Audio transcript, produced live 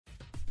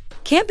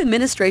Camp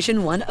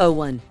Administration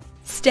 101,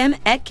 STEM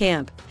at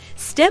Camp.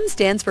 STEM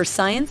stands for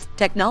Science,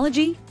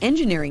 Technology,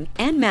 Engineering,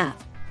 and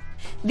Math.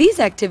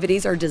 These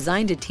activities are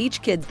designed to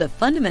teach kids the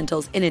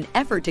fundamentals in an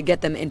effort to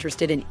get them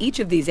interested in each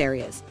of these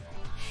areas.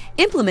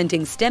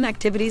 Implementing STEM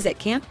activities at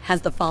camp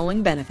has the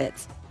following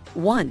benefits.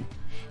 1.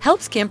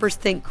 Helps campers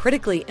think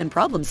critically and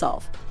problem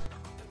solve.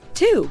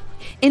 2.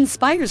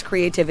 Inspires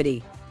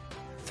creativity.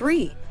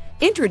 3.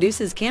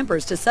 Introduces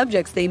campers to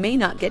subjects they may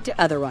not get to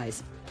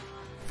otherwise.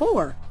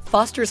 4.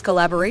 Fosters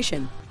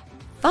collaboration.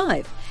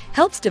 5.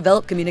 Helps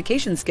develop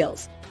communication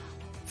skills.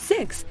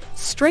 6.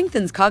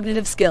 Strengthens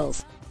cognitive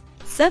skills.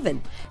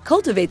 7.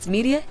 Cultivates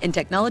media and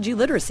technology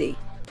literacy.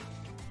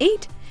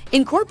 8.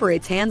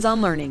 Incorporates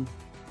hands-on learning.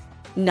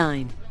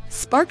 9.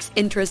 Sparks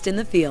interest in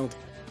the field.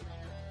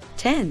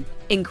 10.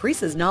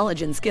 Increases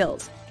knowledge and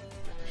skills.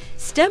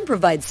 STEM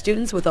provides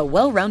students with a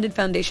well-rounded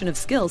foundation of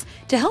skills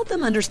to help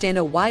them understand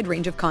a wide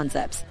range of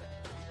concepts.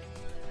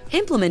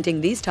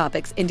 Implementing these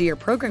topics into your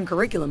program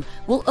curriculum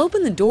will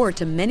open the door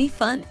to many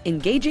fun,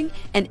 engaging,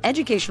 and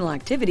educational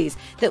activities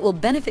that will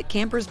benefit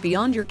campers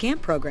beyond your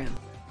camp program.